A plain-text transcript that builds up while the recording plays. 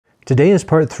Today is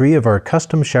part 3 of our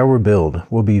custom shower build.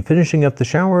 We'll be finishing up the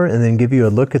shower and then give you a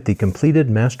look at the completed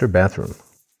master bathroom.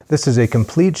 This is a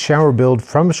complete shower build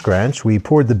from scratch. We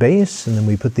poured the base and then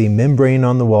we put the membrane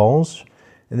on the walls.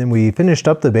 And then we finished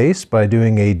up the base by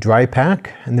doing a dry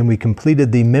pack, and then we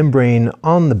completed the membrane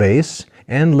on the base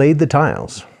and laid the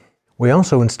tiles. We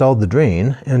also installed the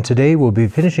drain, and today we'll be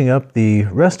finishing up the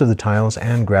rest of the tiles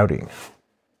and grouting.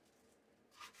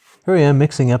 Here I am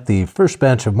mixing up the first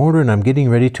batch of mortar, and I'm getting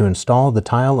ready to install the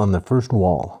tile on the first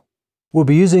wall. We'll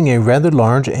be using a rather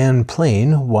large and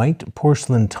plain white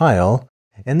porcelain tile,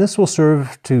 and this will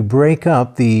serve to break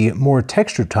up the more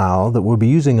textured tile that we'll be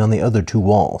using on the other 2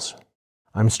 walls.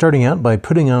 I'm starting out by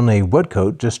putting on a wet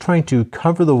coat, just trying to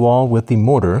cover the wall with the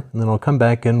mortar, and then I'll come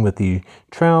back in with the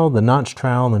trowel, the notch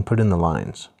trowel, and put in the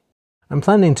lines. I'm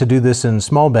planning to do this in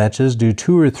small batches, do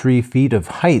 2 or 3 feet of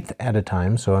height at a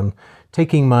time, so I'm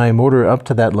taking my mortar up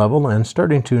to that level and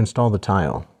starting to install the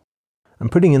tile. I'm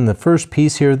putting in the first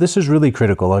piece here. This is really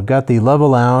critical. I've got the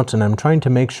level out and I'm trying to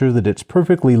make sure that it's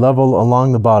perfectly level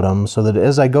along the bottom so that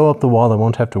as I go up the wall I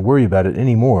won't have to worry about it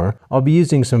anymore. I'll be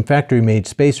using some factory-made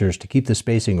spacers to keep the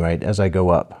spacing right as I go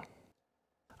up.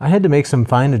 I had to make some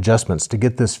fine adjustments to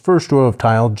get this first row of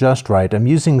tile just right. I'm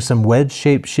using some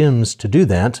wedge-shaped shims to do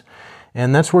that,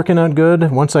 and that's working out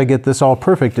good. Once I get this all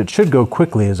perfect, it should go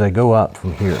quickly as I go up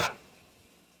from here.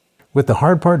 With the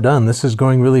hard part done, this is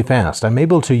going really fast. I'm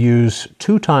able to use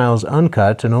 2 tiles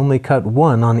uncut and only cut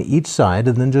 1 on each side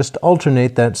and then just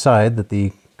alternate that side that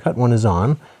the cut one is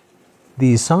on.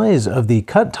 The size of the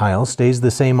cut tile stays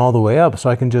the same all the way up, so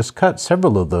I can just cut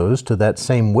several of those to that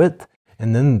same width,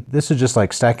 and then this is just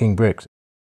like stacking bricks.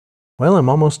 Well, I'm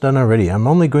almost done already. I'm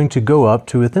only going to go up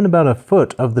to within about a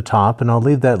foot of the top, and I'll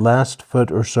leave that last foot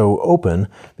or so open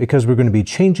because we're going to be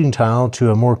changing tile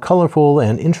to a more colorful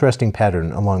and interesting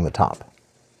pattern along the top.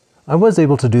 I was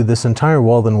able to do this entire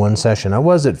wall in one session. I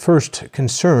was at first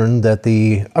concerned that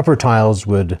the upper tiles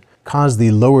would cause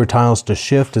the lower tiles to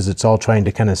shift as it's all trying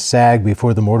to kind of sag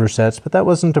before the mortar sets, but that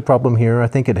wasn't a problem here. I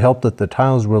think it helped that the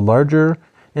tiles were larger,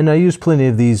 and I used plenty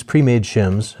of these pre-made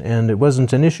shims, and it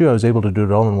wasn't an issue. I was able to do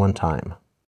it all in one time.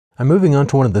 I'm moving on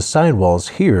to one of the side walls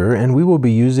here, and we will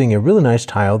be using a really nice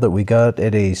tile that we got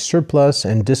at a surplus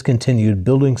and discontinued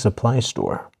building supply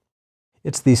store.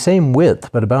 It's the same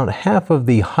width, but about half of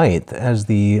the height as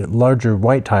the larger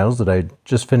white tiles that I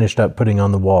just finished up putting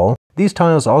on the wall. These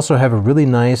tiles also have a really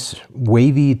nice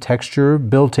wavy texture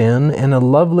built in and a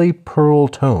lovely pearl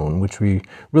tone, which we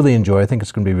really enjoy. I think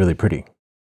it's going to be really pretty.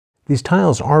 These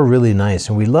tiles are really nice,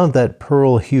 and we love that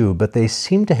pearl hue, but they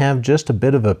seem to have just a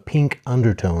bit of a pink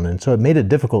undertone, and so it made it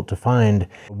difficult to find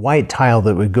a white tile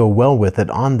that would go well with it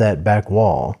on that back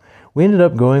wall. We ended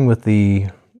up going with the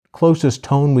closest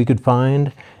tone we could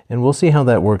find, and we'll see how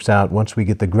that works out once we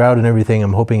get the grout and everything.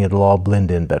 I'm hoping it'll all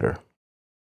blend in better.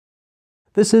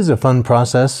 This is a fun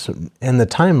process, and the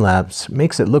time-lapse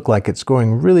makes it look like it's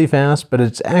going really fast, but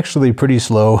it's actually pretty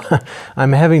slow.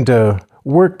 I'm having to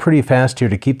work pretty fast here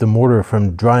to keep the mortar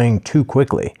from drying too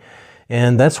quickly.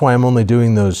 And that's why I'm only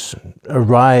doing a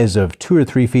rise of 2 or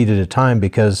 3 feet at a time,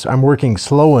 because I'm working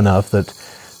slow enough that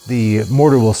the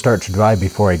mortar will start to dry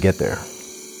before I get there.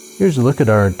 Here's a look at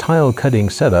our tile cutting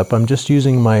setup. I'm just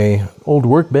using my old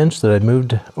workbench that I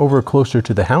moved over closer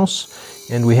to the house,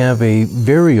 and we have a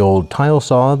very old tile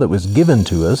saw that was given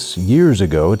to us years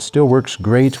ago. It still works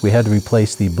great. We had to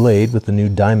replace the blade with the new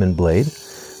diamond blade,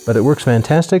 but it works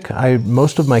fantastic.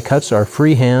 Most of my cuts are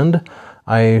freehand.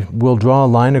 I will draw a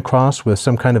line across with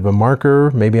some kind of a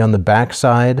marker, maybe on the back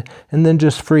side, and then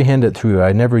just freehand it through.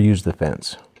 I never use the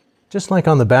fence. Just like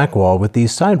on the back wall, with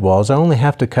these side walls, I only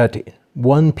have to cut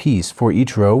 1 piece for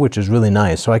each row, which is really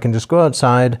nice. So I can just go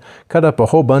outside, cut up a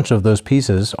whole bunch of those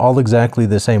pieces, all exactly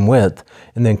the same width,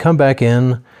 and then come back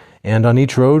in, and on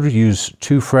each row use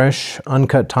 2 fresh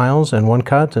uncut tiles and 1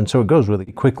 cut, and so it goes really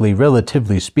quickly,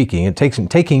 relatively speaking. It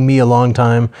taking me a long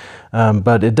time,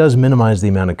 but it does minimize the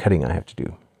amount of cutting I have to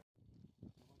do.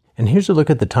 And here's a look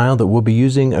at the tile that we'll be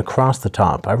using across the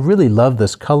top. I really love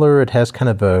this color. It has kind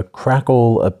of a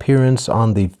crackle appearance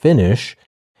on the finish,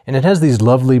 and it has these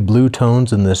lovely blue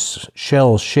tones in this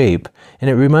shell shape,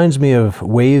 and it reminds me of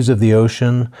waves of the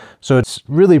ocean, so it's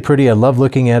really pretty. I love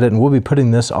looking at it, and we'll be putting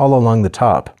this all along the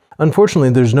top. Unfortunately,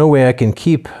 there's no way I can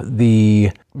keep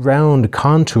the round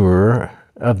contour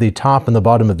of the top and the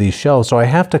bottom of these shells, so I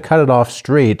have to cut it off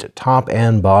straight, top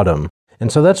and bottom.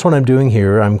 And so that's what I'm doing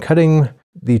here. I'm cutting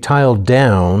the tile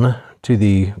down to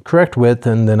the correct width,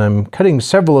 and then I'm cutting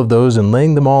several of those and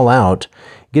laying them all out,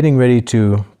 getting ready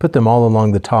to put them all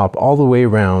along the top, all the way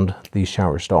around the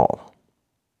shower stall.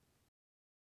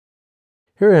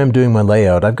 Here I am doing my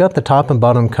layout. I've got the top and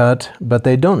bottom cut, but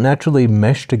they don't naturally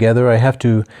mesh together. I have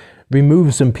to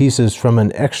remove some pieces from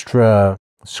an extra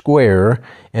square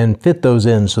and fit those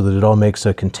in so that it all makes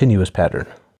a continuous pattern.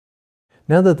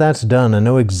 Now that that's done, I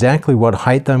know exactly what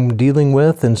height I'm dealing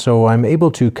with, and so I'm able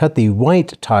to cut the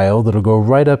white tile that'll go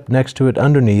right up next to it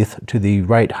underneath to the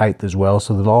right height as well,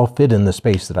 so that it'll all fit in the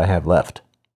space that I have left.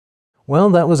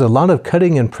 Well, that was a lot of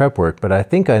cutting and prep work, but I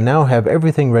think I now have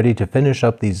everything ready to finish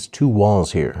up these two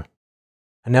walls here.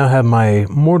 I now have my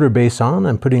mortar base on.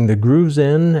 I'm putting the grooves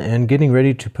in and getting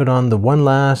ready to put on the one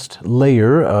last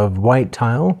layer of white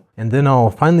tile, and then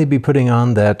I'll finally be putting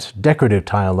on that decorative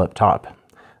tile up top.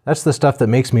 That's the stuff that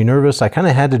makes me nervous. I kind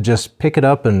of had to just pick it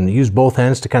up and use both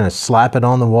hands to kind of slap it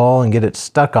on the wall and get it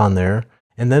stuck on there,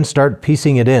 and then start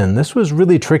piecing it in. This was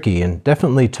really tricky and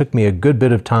definitely took me a good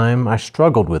bit of time. I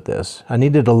struggled with this. I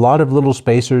needed a lot of little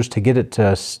spacers to get it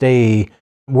to stay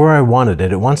where I wanted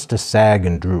it. It wants to sag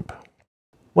and droop.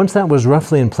 Once that was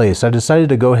roughly in place, I decided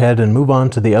to go ahead and move on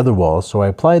to the other wall. So I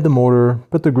applied the mortar,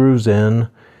 put the grooves in,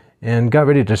 and got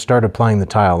ready to start applying the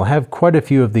tile. I have quite a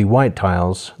few of the white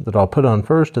tiles that I'll put on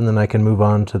first, and then I can move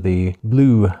on to the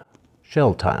blue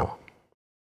shell tile.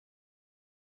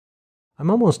 I'm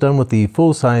almost done with the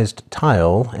full-sized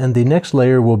tile, and the next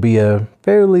layer will be a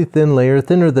fairly thin layer,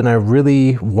 thinner than I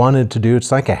really wanted to do.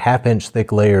 It's like a half-inch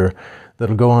thick layer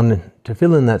that'll go on to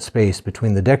fill in that space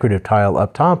between the decorative tile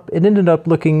up top. It ended up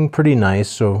looking pretty nice,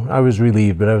 so I was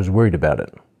relieved, but I was worried about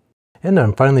it. And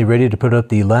I'm finally ready to put up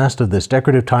the last of this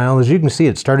decorative tile. As you can see,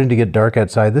 it's starting to get dark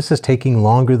outside. This is taking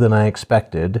longer than I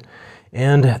expected.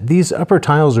 And these upper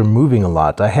tiles are moving a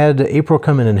lot. I had April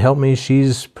come in and help me.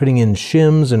 She's putting in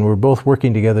shims, and we're both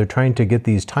working together trying to get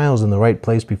these tiles in the right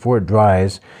place before it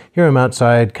dries. Here I'm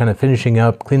outside kind of finishing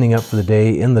up, cleaning up for the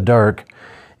day in the dark,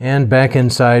 and back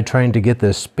inside trying to get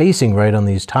the spacing right on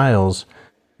these tiles.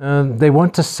 They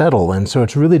want to settle, and so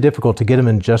it's really difficult to get them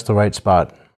in just the right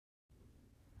spot.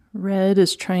 Red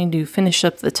is trying to finish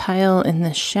up the tile in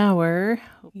the shower.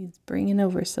 He's bringing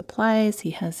over supplies.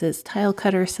 He has his tile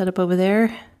cutter set up over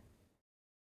there.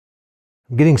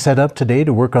 I'm getting set up today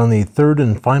to work on the third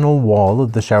and final wall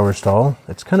of the shower stall.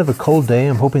 It's kind of a cold day.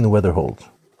 I'm hoping the weather holds.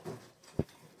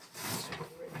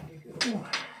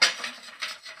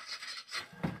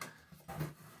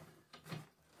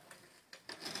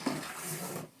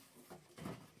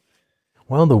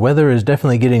 Well, the weather is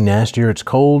definitely getting nastier. It's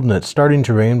cold and it's starting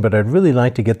to rain, but I'd really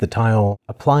like to get the tile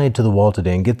applied to the wall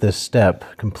today and get this step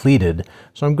completed.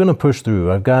 So I'm going to push through.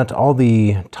 I've got all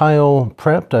the tile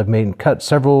prepped. I've cut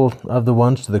several of the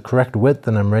ones to the correct width,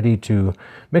 and I'm ready to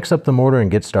mix up the mortar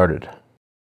and get started.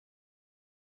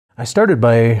 I started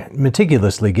by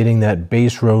meticulously getting that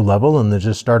base row level and then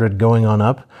just started going on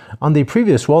up. On the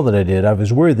previous wall that I did, I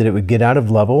was worried that it would get out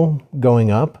of level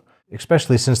going up,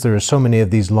 especially since there are so many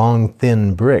of these long,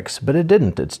 thin bricks, but it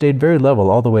didn't. It stayed very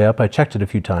level all the way up. I checked it a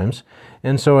few times,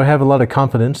 and so I have a lot of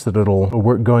confidence that it'll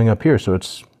work going up here. So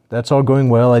that's all going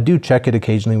well. I do check it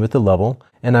occasionally with the level,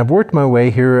 and I've worked my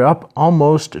way here up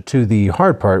almost to the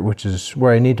hard part, which is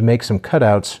where I need to make some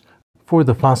cutouts for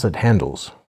the faucet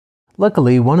handles.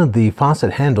 Luckily, one of the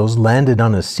faucet handles landed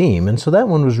on a seam, and so that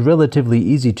one was relatively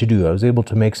easy to do. I was able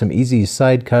to make some easy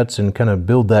side cuts and kind of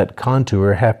build that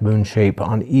contour, half-moon shape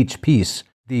on each piece.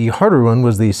 The harder one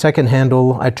was the second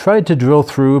handle. I tried to drill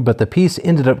through, but the piece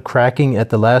ended up cracking at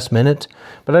the last minute.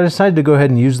 But I decided to go ahead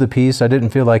and use the piece. I didn't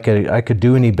feel like I could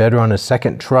do any better on a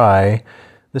second try.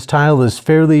 This tile is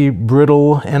fairly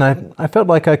brittle, and I felt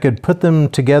like I could put them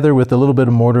together with a little bit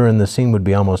of mortar and the seam would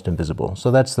be almost invisible.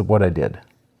 So that's what I did.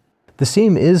 The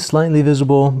seam is slightly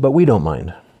visible, but we don't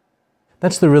mind.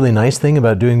 That's the really nice thing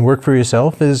about doing work for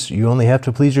yourself, is you only have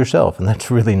to please yourself, and that's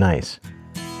really nice.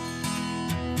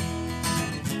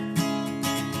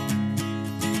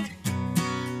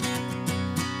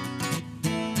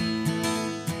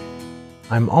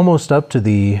 I'm almost up to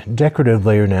the decorative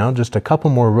layer now, just a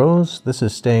couple more rows. This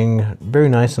is staying very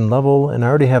nice and level, and I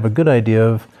already have a good idea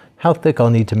of how thick I'll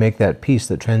need to make that piece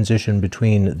that transition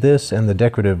between this and the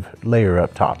decorative layer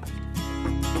up top.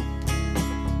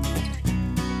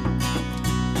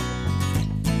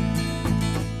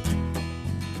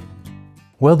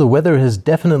 Well, the weather has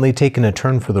definitely taken a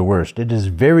turn for the worst. It is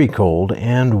very cold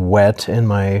and wet, and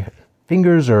my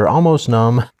fingers are almost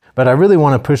numb, but I really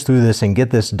want to push through this and get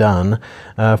this done.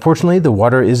 Fortunately, the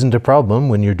water isn't a problem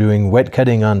when you're doing wet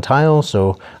cutting on tile,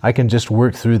 so I can just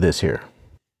work through this here.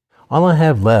 All I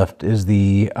have left is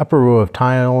the upper row of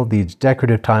tile, these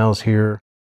decorative tiles here.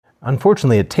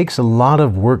 Unfortunately, it takes a lot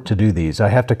of work to do these. I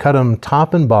have to cut them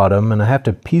top and bottom, and I have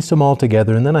to piece them all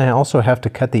together, and then I also have to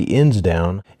cut the ends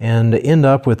down and end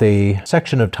up with a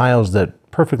section of tiles that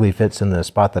perfectly fits in the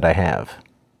spot that I have.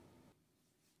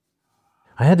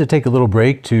 I had to take a little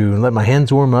break to let my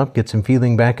hands warm up, get some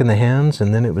feeling back in the hands,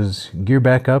 and then it was gear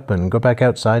back up and go back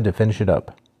outside to finish it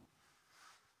up.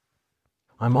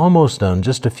 I'm almost done,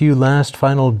 just a few last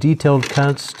final detailed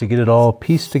cuts to get it all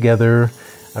pieced together.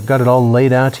 I've got it all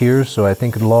laid out here, so I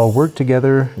think it'll all work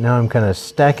together. Now I'm kind of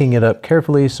stacking it up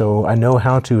carefully so I know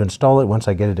how to install it once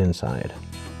I get it inside.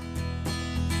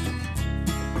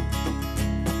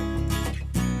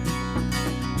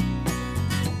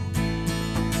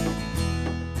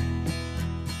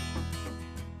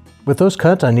 With those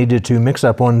cuts, I needed to mix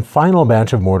up one final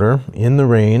batch of mortar in the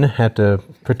rain. Had to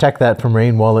protect that from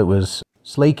rain while it was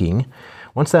slaking.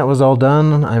 Once that was all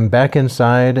done, I'm back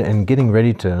inside and getting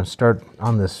ready to start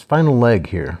on this final leg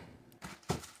here.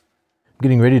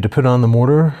 Getting ready to put on the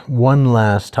mortar one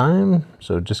last time.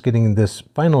 So just getting this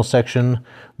final section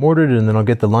mortared, and then I'll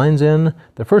get the lines in.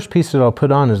 The first piece that I'll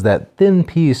put on is that thin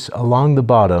piece along the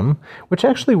bottom, which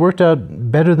actually worked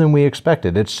out better than we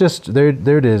expected. It's just, there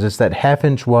it is. It's that 1/2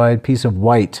 inch wide piece of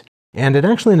white. And it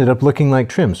actually ended up looking like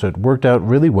trim, so it worked out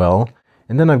really well.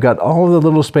 And then I've got all the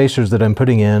little spacers that I'm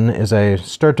putting in as I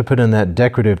start to put in that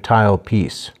decorative tile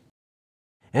piece.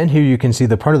 And here you can see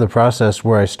the part of the process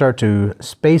where I start to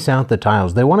space out the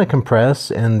tiles. They want to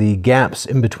compress, and the gaps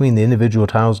in between the individual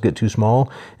tiles get too small.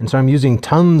 And so I'm using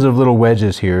tons of little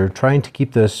wedges here, trying to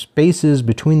keep the spaces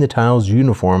between the tiles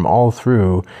uniform all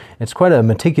through. It's quite a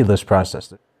meticulous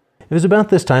process. It was about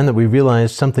this time that we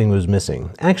realized something was missing.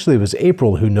 Actually, it was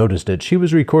April who noticed it. She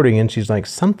was recording and she's like,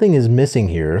 something is missing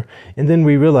here. And then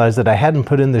we realized that I hadn't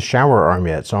put in the shower arm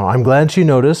yet. So I'm glad she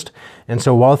noticed. And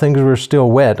so while things were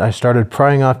still wet, I started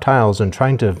prying off tiles and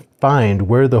trying to find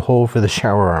where the hole for the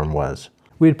shower arm was.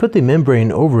 We had put the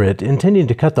membrane over it, intending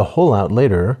to cut the hole out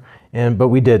later, but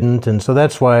we didn't. And so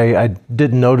that's why I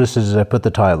didn't notice as I put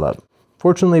the tile up.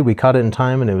 Fortunately, we caught it in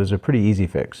time and it was a pretty easy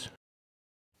fix.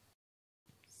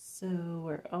 So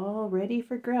we're all ready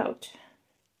for grout.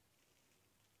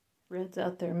 Red's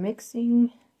out there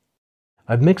mixing.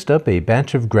 I've mixed up a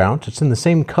batch of grout. It's in the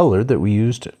same color that we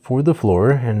used for the floor,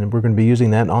 and we're going to be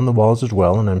using that on the walls as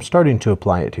well, and I'm starting to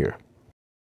apply it here.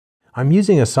 I'm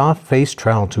using a soft face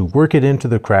trowel to work it into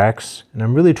the cracks, and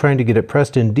I'm really trying to get it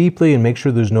pressed in deeply and make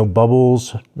sure there's no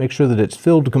bubbles, make sure that it's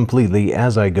filled completely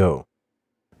as I go.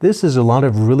 This is a lot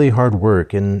of really hard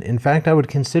work, and in fact I would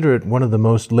consider it one of the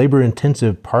most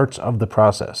labor-intensive parts of the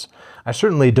process. I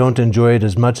certainly don't enjoy it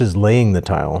as much as laying the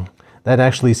tile. That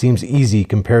actually seems easy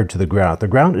compared to the grout. The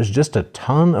grout is just a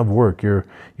ton of work. You're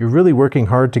really working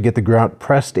hard to get the grout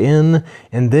pressed in,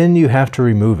 and then you have to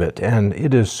remove it, and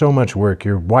it is so much work.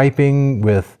 You're wiping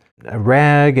with a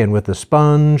rag and with a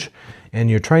sponge, and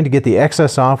you're trying to get the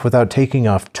excess off without taking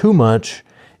off too much,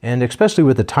 and especially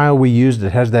with the tile we used,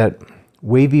 it has that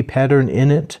wavy pattern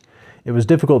in it. It was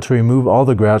difficult to remove all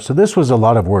the grout, so this was a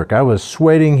lot of work. I was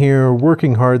sweating here,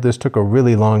 working hard. This took a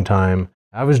really long time.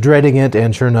 I was dreading it,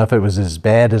 and sure enough, it was as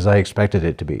bad as I expected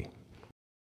it to be.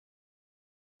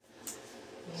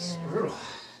 Yeah.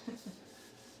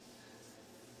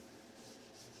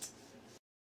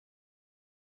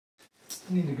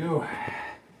 I need to go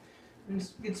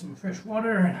get some fresh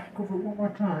water and go for it one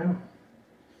more time.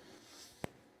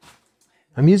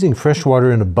 I'm using fresh water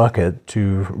in a bucket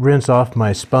to rinse off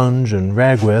my sponge and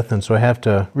rag with, and so I have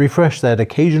to refresh that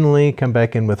occasionally, come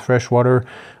back in with fresh water.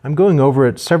 I'm going over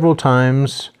it several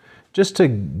times just to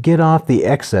get off the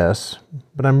excess,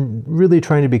 but I'm really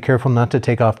trying to be careful not to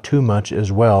take off too much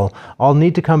as well. I'll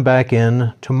need to come back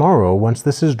in tomorrow once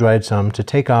this is dried some to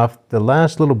take off the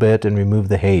last little bit and remove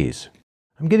the haze.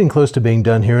 I'm getting close to being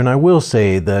done here, and I will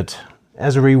say that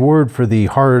as a reward for the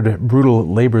hard, brutal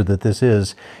labor that this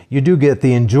is, you do get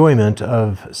the enjoyment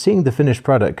of seeing the finished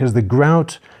product, because the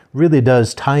grout really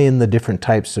does tie in the different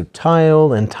types of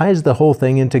tile and ties the whole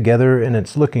thing in together, and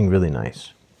it's looking really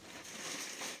nice.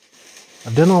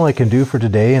 I've done all I can do for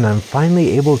today, and I'm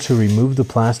finally able to remove the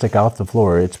plastic off the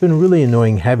floor. It's been really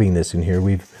annoying having this in here.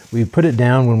 We've put it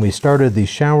down when we started the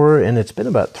shower, and it's been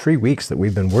about 3 weeks that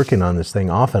we've been working on this thing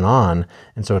off and on,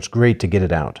 and so it's great to get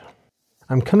it out.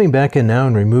 I'm coming back in now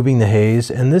and removing the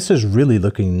haze, and this is really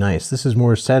looking nice. This is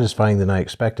more satisfying than I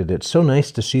expected. It's so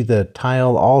nice to see the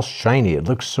tile all shiny. It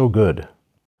looks so good.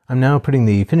 I'm now putting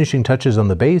the finishing touches on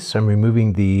the base. I'm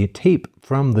removing the tape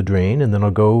from the drain, and then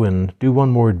I'll go and do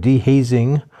one more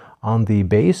dehazing on the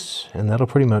base, and that'll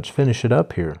pretty much finish it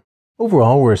up here.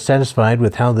 Overall, we're satisfied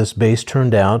with how this base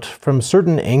turned out. From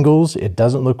certain angles, it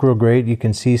doesn't look real great. You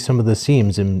can see some of the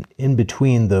seams in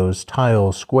between those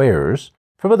tile squares.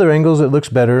 From other angles, it looks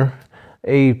better.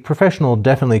 A professional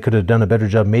definitely could have done a better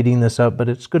job mating this up, but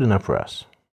it's good enough for us.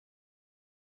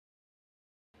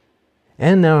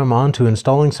 And now I'm on to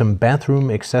installing some bathroom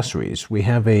accessories. We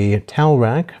have a towel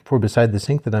rack for beside the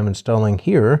sink that I'm installing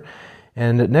here.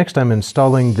 And next I'm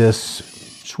installing this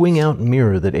swing out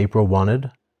mirror that April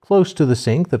wanted, close to the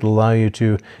sink, that'll allow you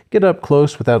to get up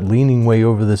close without leaning way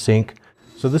over the sink.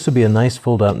 So this will be a nice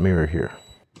fold out mirror here.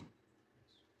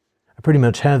 I pretty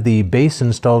much have the base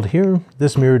installed here.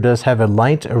 This mirror does have a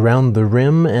light around the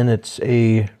rim and it's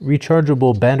a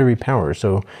rechargeable battery power,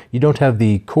 so you don't have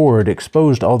the cord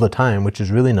exposed all the time, which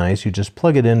is really nice. You just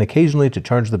plug it in occasionally to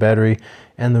charge the battery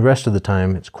and the rest of the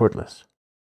time it's cordless.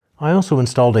 I also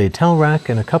installed a towel rack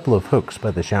and a couple of hooks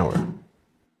by the shower.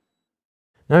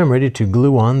 Now I'm ready to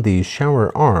glue on the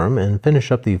shower arm and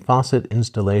finish up the faucet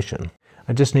installation.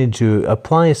 I just need to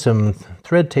apply some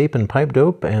thread tape and pipe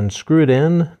dope and screw it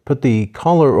in, put the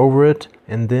collar over it,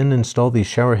 and then install the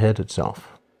shower head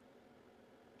itself.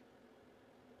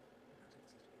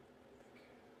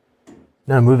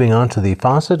 Now moving on to the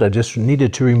faucet, I just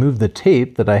needed to remove the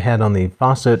tape that I had on the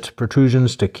faucet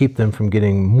protrusions to keep them from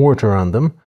getting mortar on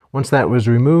them. Once that was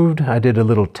removed, I did a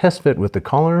little test fit with the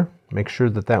collar, make sure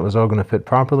that that was all going to fit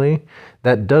properly.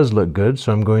 That does look good,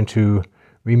 so I'm going to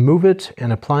remove it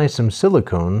and apply some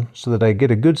silicone so that I get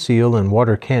a good seal and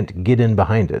water can't get in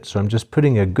behind it. So I'm just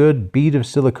putting a good bead of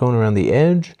silicone around the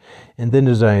edge, and then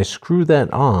as I screw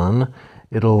that on,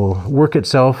 it'll work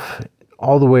itself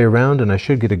all the way around and I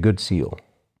should get a good seal.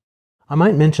 I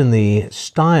might mention the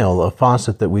style of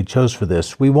faucet that we chose for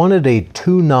this. We wanted a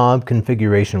 2-knob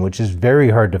configuration, which is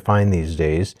very hard to find these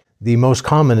days. The most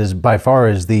common is by far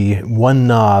is the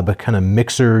 1-knob kind of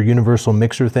mixer, universal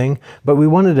mixer thing, but we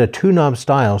wanted a 2-knob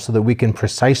style so that we can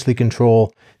precisely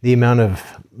control the amount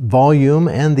of volume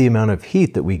and the amount of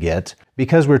heat that we get,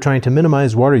 because we're trying to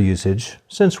minimize water usage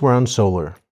since we're on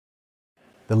solar.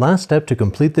 The last step to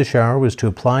complete the shower was to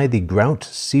apply the grout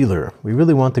sealer. We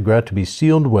really want the grout to be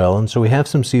sealed well, and so we have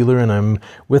some sealer, and I'm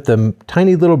with a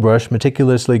tiny little brush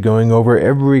meticulously going over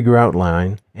every grout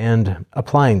line and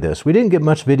applying this. We didn't get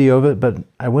much video of it, but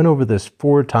I went over this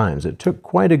 4 times. It took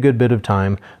quite a good bit of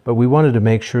time, but we wanted to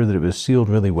make sure that it was sealed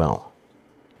really well.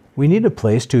 We need a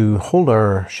place to hold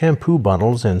our shampoo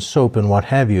bottles and soap and what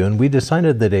have you, and we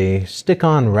decided that a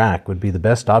stick-on rack would be the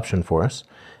best option for us.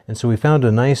 And so we found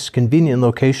a nice convenient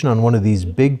location on one of these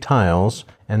big tiles,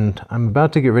 and I'm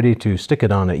about to get ready to stick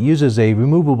it on. It uses a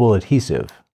removable adhesive.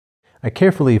 I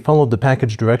carefully followed the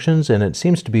package directions and it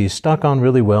seems to be stuck on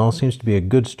really well, seems to be a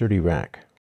good sturdy rack.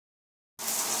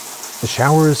 The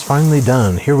shower is finally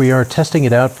done. Here we are testing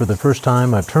it out for the first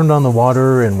time. I've turned on the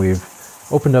water and we've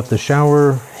opened up the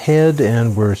shower head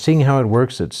and we're seeing how it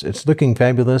works. It's looking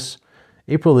fabulous.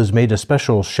 April has made a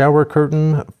special shower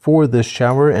curtain for this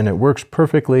shower and it works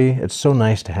perfectly. It's so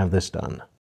nice to have this done.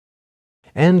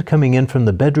 And coming in from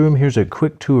the bedroom, here's a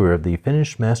quick tour of the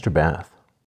finished master bath.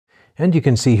 And you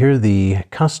can see here the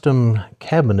custom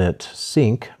cabinet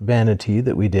sink vanity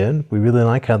that we did. We really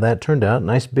like how that turned out.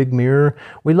 Nice big mirror.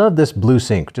 We love this blue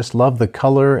sink. Just love the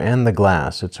color and the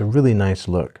glass. It's a really nice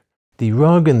look. The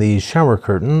rug and the shower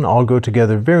curtain all go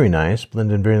together very nice,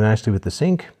 blend in very nicely with the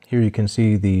sink. Here you can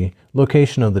see the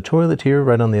location of the toilet here,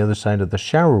 right on the other side of the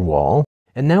shower wall.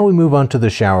 And now we move on to the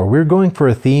shower. We're going for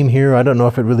a theme here. I don't know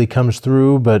if it really comes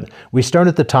through, but we start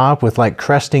at the top with like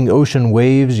cresting ocean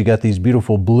waves. You got these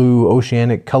beautiful blue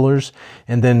oceanic colors.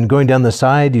 And then going down the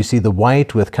side, you see the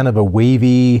white with kind of a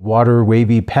wavy, water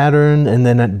wavy pattern. And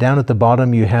then down at the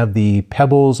bottom, you have the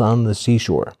pebbles on the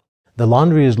seashore. The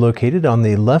laundry is located on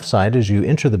the left side as you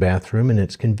enter the bathroom, and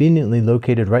it's conveniently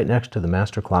located right next to the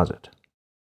master closet.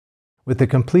 With the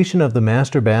completion of the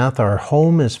master bath, our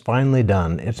home is finally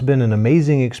done. It's been an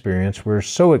amazing experience. We're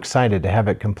so excited to have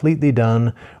it completely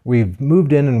done. We've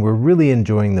moved in and we're really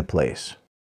enjoying the place.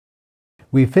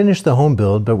 We've finished the home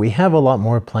build, but we have a lot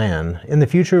more planned. In the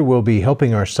future, we'll be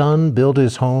helping our son build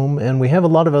his home, and we have a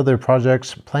lot of other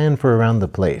projects planned for around the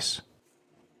place.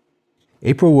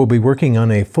 April will be working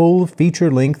on a full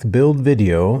feature-length build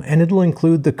video, and it'll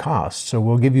include the cost, so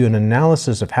we'll give you an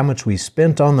analysis of how much we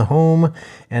spent on the home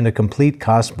and a complete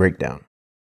cost breakdown.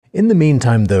 In the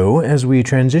meantime, though, as we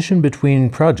transition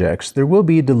between projects, there will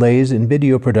be delays in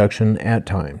video production at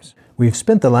times. We've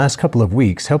spent the last couple of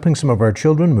weeks helping some of our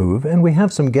children move, and we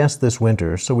have some guests this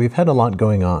winter, so we've had a lot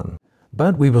going on.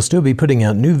 But we will still be putting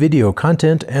out new video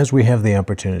content as we have the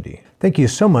opportunity. Thank you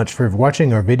so much for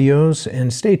watching our videos,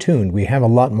 and stay tuned, we have a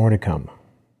lot more to come.